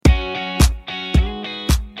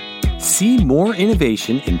See more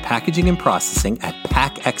innovation in packaging and processing at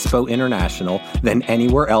Pack Expo International than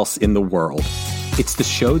anywhere else in the world. It's the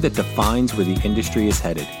show that defines where the industry is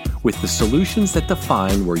headed, with the solutions that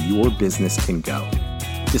define where your business can go.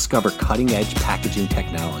 Discover cutting-edge packaging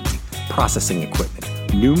technology, processing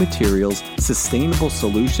equipment, new materials, sustainable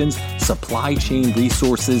solutions, supply chain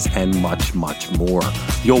resources, and much, much more.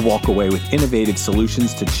 You'll walk away with innovative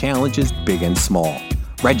solutions to challenges big and small.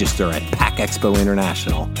 Register at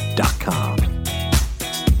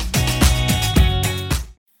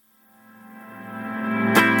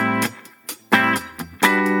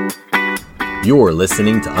You're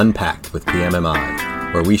listening to Unpacked with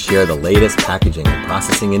PMMI, where we share the latest packaging and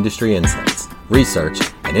processing industry insights, research,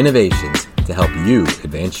 and innovations to help you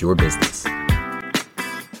advance your business.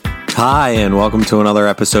 Hi, and welcome to another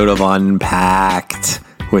episode of Unpacked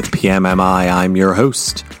with PMMI. I'm your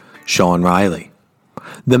host, Sean Riley.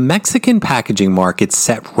 The Mexican packaging market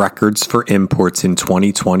set records for imports in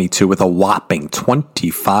 2022 with a whopping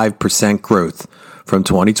 25% growth from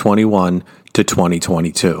 2021 to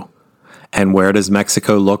 2022. And where does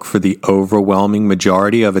Mexico look for the overwhelming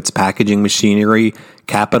majority of its packaging machinery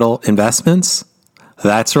capital investments?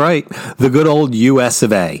 That's right, the good old US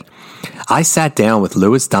of A. I sat down with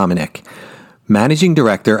Luis Dominic, Managing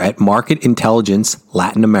Director at Market Intelligence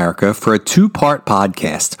Latin America, for a two-part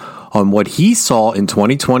podcast on what he saw in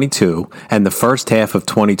 2022 and the first half of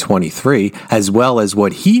 2023, as well as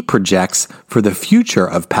what he projects for the future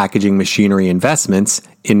of packaging machinery investments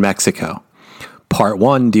in Mexico. Part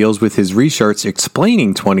 1 deals with his research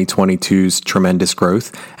explaining 2022's tremendous growth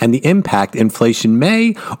and the impact inflation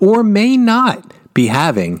may or may not be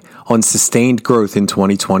having on sustained growth in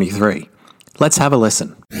 2023. Let's have a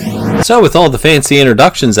listen. So with all the fancy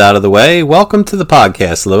introductions out of the way, welcome to the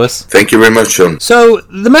podcast, Luis. Thank you very much, Sean. So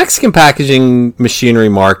the Mexican packaging machinery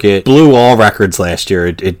market blew all records last year.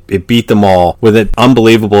 It beat them all with it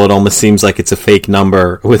unbelievable. It almost seems like it's a fake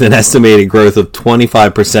number, with an estimated growth of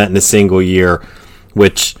 25% in a single year,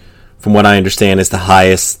 which, from what I understand, is the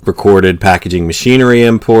highest recorded packaging machinery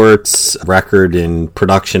imports, record in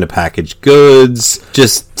production of packaged goods,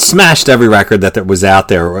 just smashed every record that was out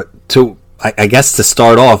there. I guess to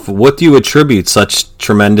start off, what do you attribute such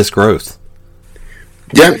tremendous growth?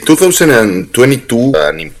 Yeah, 2022,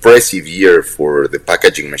 an impressive year for the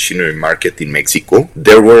packaging machinery market in Mexico.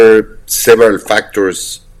 There were several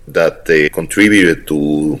factors that contributed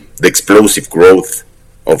to the explosive growth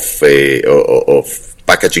of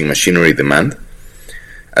packaging machinery demand.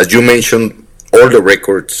 As you mentioned, all the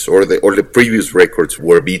records, all the previous records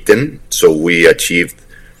were beaten, so we achieved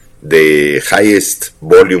the highest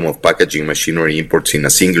volume of packaging machinery imports in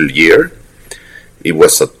a single year. It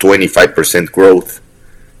was a 25% growth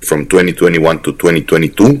from 2021 to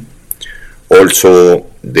 2022. Also,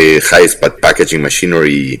 the highest packaging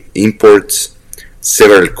machinery imports.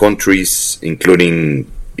 Several countries, including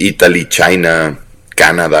Italy, China,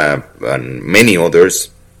 Canada, and many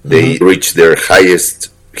others, they reached their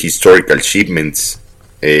highest historical shipments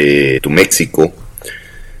to Mexico.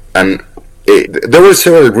 And there were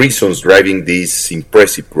several reasons driving this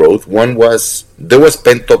impressive growth. One was there was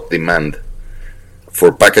pent-up demand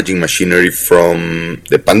for packaging machinery from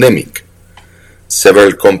the pandemic.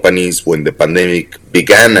 Several companies, when the pandemic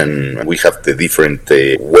began and we have the different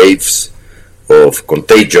waves of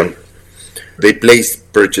contagion, they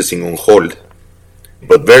placed purchasing on hold.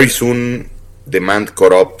 But very soon, demand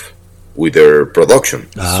caught up with their production.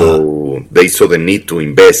 So they saw the need to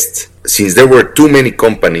invest. Since there were too many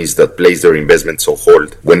companies that placed their investments on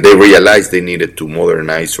hold, when they realized they needed to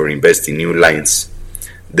modernize or invest in new lines,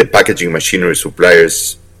 the packaging machinery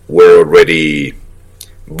suppliers were already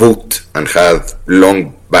booked and had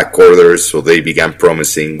long back orders, so they began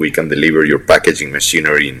promising, we can deliver your packaging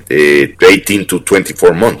machinery in 18 to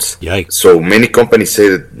 24 months. Yikes. So many companies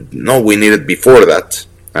said, no, we need it before that.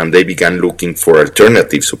 And they began looking for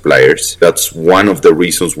alternative suppliers. That's one of the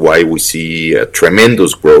reasons why we see a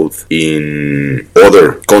tremendous growth in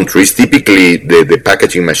other countries. Typically, the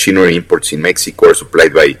packaging machinery imports in Mexico are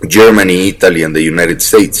supplied by Germany, Italy, and the United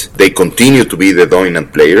States. They continue to be the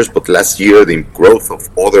dominant players, but last year the growth of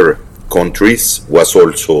other countries was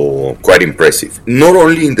also quite impressive. Not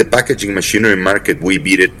only in the packaging machinery market we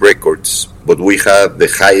beat records, but we had the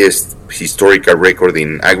highest historical record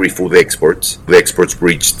in agri-food exports. The exports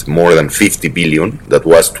reached more than 50 billion. That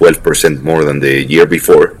was 12% more than the year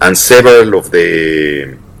before. And several of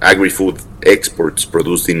the agri-food exports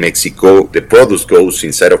produced in Mexico, the product goes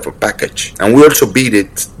inside of a package. And we also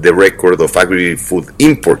beat the record of agri-food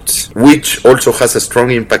imports, which also has a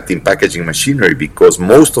strong impact in packaging machinery because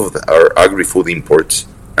most of our agri-food imports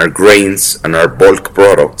our grains, and our bulk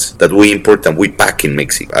products that we import and we pack in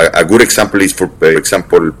Mexico. A good example is, for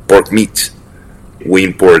example, pork meat. We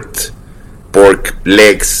import pork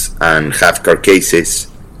legs and half carcasses,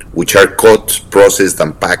 which are cut, processed,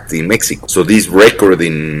 and packed in Mexico. So this record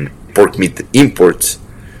in pork meat imports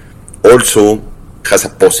also has a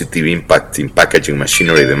positive impact in packaging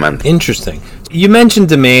machinery demand. Interesting. You mentioned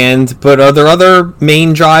demand, but are there other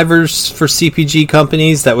main drivers for CPG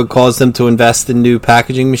companies that would cause them to invest in new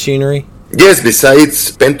packaging machinery? Yes,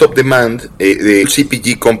 besides pent-up demand, the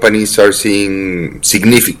CPG companies are seeing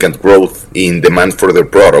significant growth in demand for their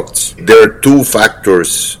products. There are two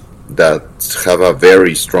factors that have a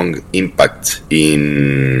very strong impact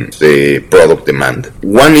in the product demand.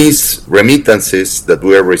 One is remittances that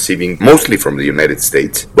we are receiving mostly from the United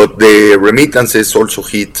States, but the remittances also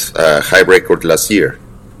hit a high record last year.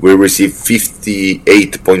 We received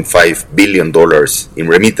 $58.5 billion in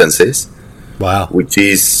remittances. Wow. Which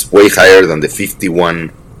is way higher than the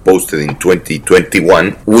 51 posted in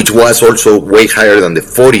 2021, which was also way higher than the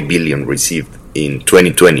 40 billion received in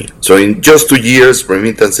 2020. So in just 2 years,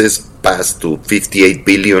 remittances passed to 58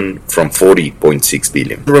 billion from 40.6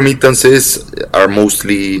 billion. Remittances are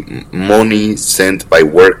mostly money sent by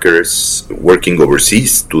workers working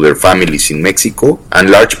overseas to their families in Mexico,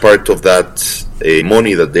 and large part of that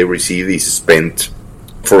money that they receive is spent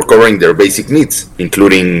for covering their basic needs,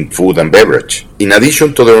 including food and beverage. In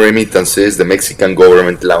addition to the remittances, the Mexican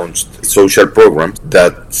government launched social programs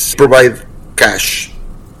that provide cash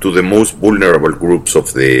to the most vulnerable groups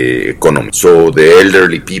of the economy. So the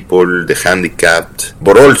elderly people, the handicapped,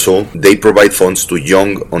 but also they provide funds to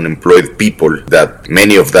young unemployed people that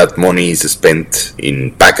many of that money is spent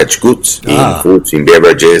in packaged goods, in foods, in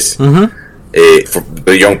beverages. Mm-hmm. For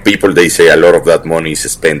the young people, they say a lot of that money is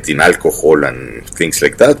spent in alcohol and things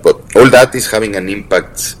like that, but all that is having an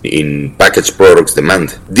impact in packaged products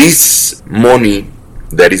demand. This money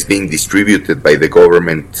that is being distributed by the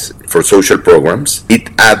government for social programs, it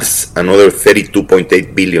adds another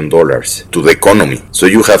 $32.8 billion to the economy. So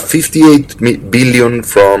you have 58 billion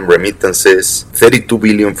from remittances, 32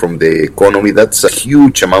 billion from the economy. That's a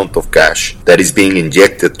huge amount of cash that is being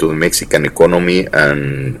injected to the Mexican economy,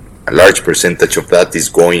 and a large percentage of that is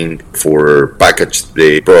going for packaged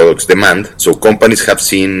products demand. So companies have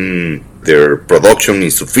seen their production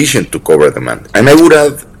insufficient to cover demand. And I would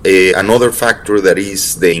add another factor, that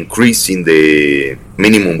is the increase in the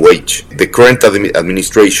minimum wage. The current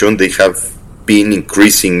administration, they have been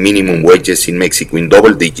increasing minimum wages in Mexico in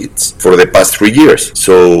double digits for the past 3 years.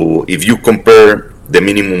 So if you compare the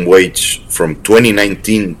minimum wage from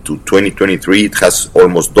 2019 to 2023, it has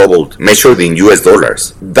almost doubled, measured in US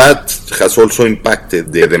dollars. That has also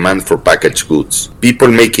impacted the demand for packaged goods. People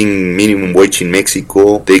making minimum wage in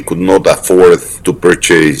Mexico, they could not afford to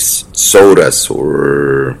purchase sodas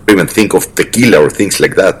or even think of tequila or things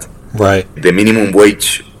like that. Right. The minimum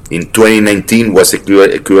wage in 2019 was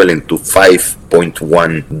equivalent to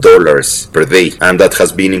 $5.1 per day, and that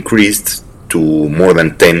has been increased to more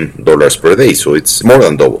than $10 per day, so it's more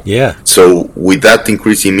than double. Yeah. So with that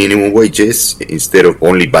increase in minimum wages, instead of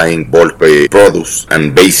only buying bulk produce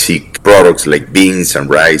and basic products like beans and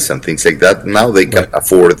rice and things like that, now they can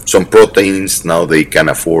afford some proteins, now they can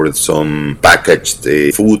afford some packaged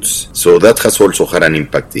foods. So that has also had an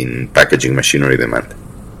impact in packaging machinery demand.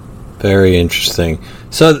 Very interesting.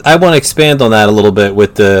 So I want to expand on that a little bit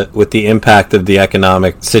with the impact of the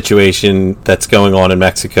economic situation that's going on in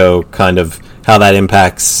Mexico, kind of how that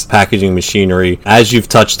impacts packaging machinery. As you've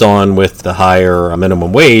touched on with the higher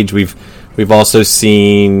minimum wage, we've also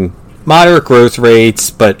seen moderate growth rates,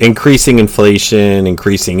 but increasing inflation,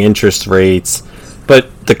 increasing interest rates. But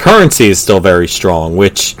the currency is still very strong,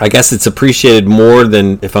 which I guess it's appreciated more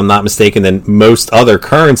than, if I'm not mistaken, than most other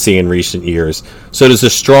currency in recent years. So does a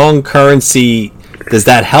strong currency, does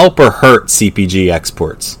that help or hurt CPG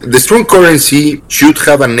exports? The strong currency should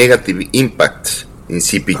have a negative impact in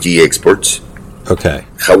CPG exports. Okay.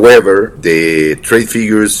 However, the trade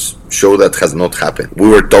figures show that has not happened. We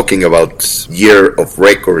were talking about year of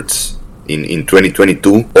records in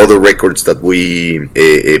 2022. Other records that we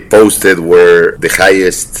posted were the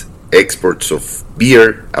highest exports of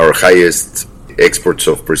beer, our highest exports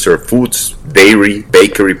of preserved foods, dairy,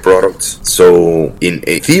 bakery products. So in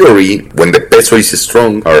theory, when the peso is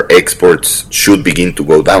strong, our exports should begin to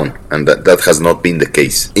go down, and that has not been the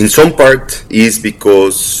case. In some part is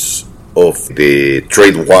because of the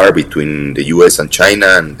trade war between the US and China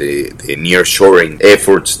and the nearshoring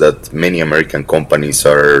efforts that many American companies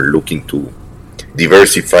are looking to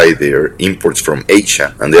diversify their imports from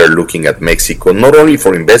Asia, and they are looking at Mexico not only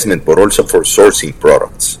for investment but also for sourcing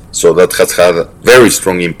products. So that has had a very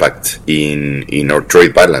strong impact in our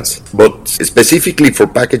trade balance. But specifically for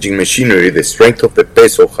packaging machinery, the strength of the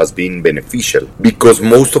peso has been beneficial because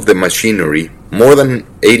most of the machinery, more than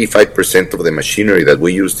 85% of the machinery that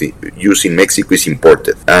we use in Mexico is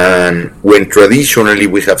imported. And when traditionally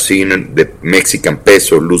we have seen the Mexican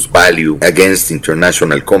peso lose value against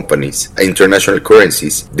international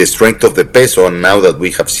currencies, the strength of the peso, and now that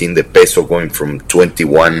we have seen the peso going from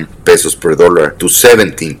 21 pesos per dollar to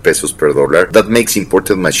 17 pesos per dollar, that makes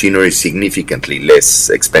imported machinery significantly less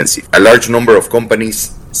expensive. A large number of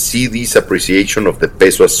companies see this appreciation of the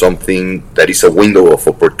peso as something that is a window of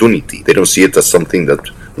opportunity. They don't see it as something that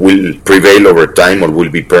will prevail over time or will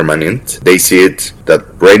be permanent. They see it that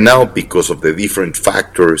right now, because of the different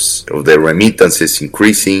factors of the remittances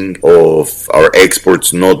increasing, of our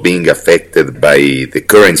exports not being affected by the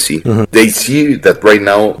currency, they see that right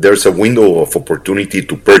now there's a window of opportunity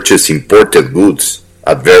to purchase imported goods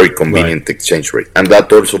at very convenient exchange rate. And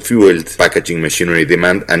that also fueled packaging machinery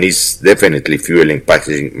demand and is definitely fueling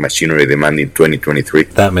packaging machinery demand in 2023.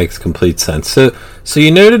 That makes complete sense. So you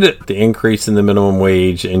noted the increase in the minimum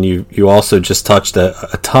wage, and you also just touched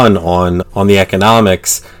a ton on the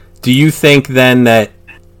economics. Do you think then that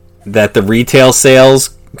the retail sales,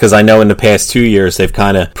 because I know in the past 2 years they've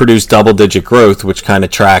kind of produced double-digit growth, which kind of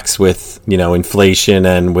tracks with, inflation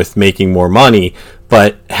and with making more money,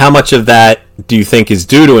 but how much of that do you think is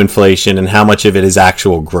due to inflation and how much of it is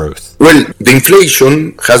actual growth? Well, the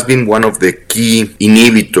inflation has been one of the key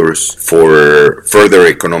inhibitors for further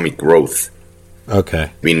economic growth.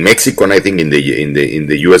 Okay. In Mexico, and I think in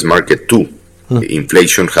the US market too.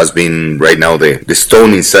 Inflation has been right now the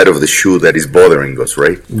stone inside of the shoe that is bothering us,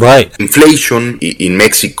 right? Right. Inflation in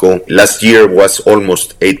Mexico last year was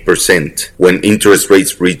almost 8% when interest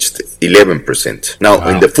rates reached 11%. Now,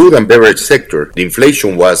 in the food and beverage sector, the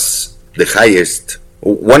inflation was the highest,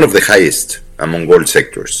 one of the highest among all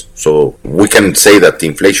sectors. So we can say that the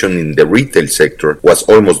inflation in the retail sector was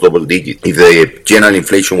almost double digit. If the general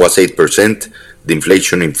inflation was 8%, the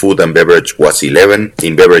inflation in food and beverage was 11,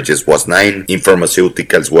 in beverages was 9, in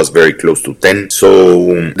pharmaceuticals was very close to 10.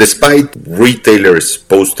 So despite retailers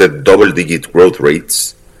posted double-digit growth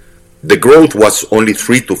rates, the growth was only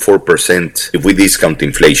 3 to 4% if we discount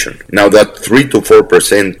inflation. Now that 3 to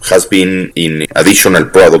 4% has been in additional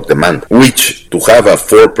product demand, which to have a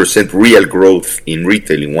 4% real growth in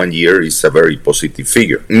retail in 1 year is a very positive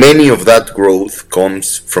figure. Many of that growth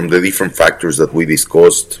comes from the different factors that we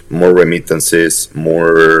discussed: more remittances,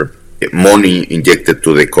 more money injected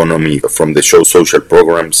to the economy from the social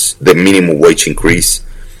programs, the minimum wage increase.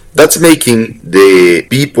 That's making the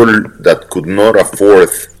people that could not afford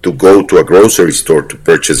to go to a grocery store to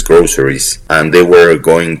purchase groceries, and they were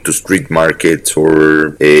going to street markets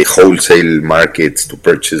or wholesale markets to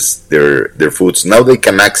purchase their foods. Now they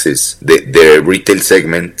can access the retail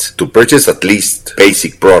segment to purchase at least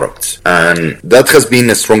basic products. And that has been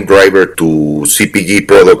a strong driver to CPG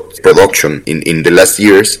production in the last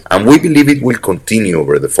years, and we believe it will continue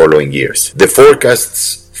over the following years. The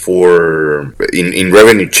forecasts in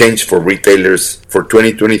revenue change for retailers for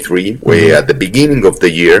 2023, where at the beginning of the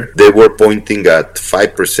year they were pointing at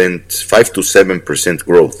 5 to 7%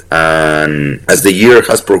 growth, and as the year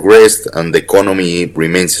has progressed and the economy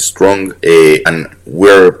remains strong, and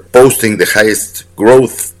we're posting the highest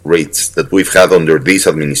growth rates that we've had under this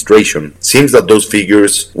administration, seems that those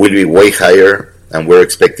figures will be way higher. And we're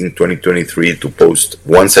expecting 2023 to post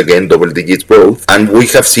once again double-digit growth. And we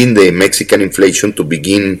have seen the Mexican inflation to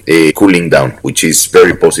begin cooling down, which is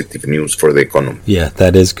very positive news for the economy. Yeah,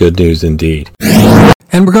 that is good news indeed.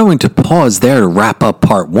 And we're going to pause there to wrap up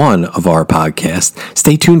part 1 of our podcast.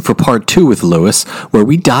 Stay tuned for part 2 with Luis, where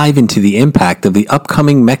we dive into the impact of the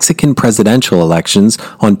upcoming Mexican presidential elections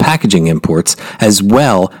on packaging imports, as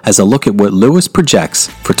well as a look at what Luis projects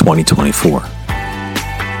for 2024.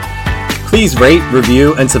 Please rate,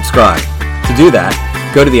 review, and subscribe. To do that,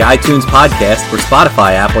 go to the iTunes podcast or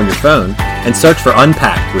Spotify app on your phone and search for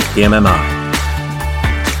Unpacked with PMMI.